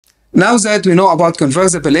Now that we know about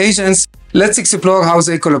conversable agents, let's explore how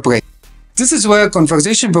they collaborate. This is where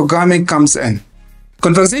conversation programming comes in.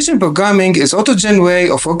 Conversation programming is AutoGen way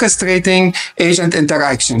of orchestrating agent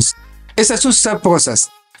interactions. It's a two-step process.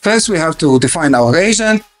 First, we have to define our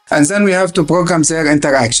agent, and then we have to program their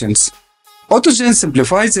interactions. AutoGen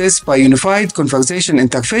simplifies this by unified conversation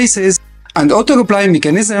interfaces and auto-reply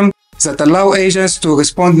mechanisms that allow agents to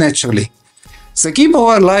respond naturally. The key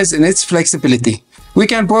power lies in its flexibility. We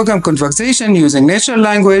can program conversation using natural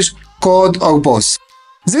language, code, or both.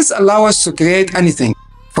 This allows us to create anything,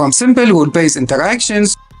 from simple rule-based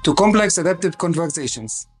interactions to complex adaptive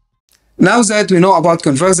conversations. Now that we know about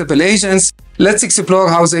conversable agents, let's explore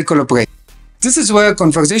how they collaborate. This is where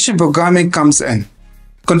conversation programming comes in.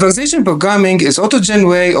 Conversation programming is AutoGen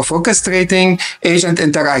way of orchestrating agent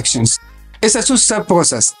interactions. It's a two-step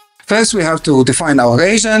process. First, we have to define our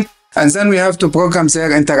agent, and then we have to program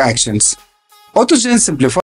their interactions. AutoGen simplifies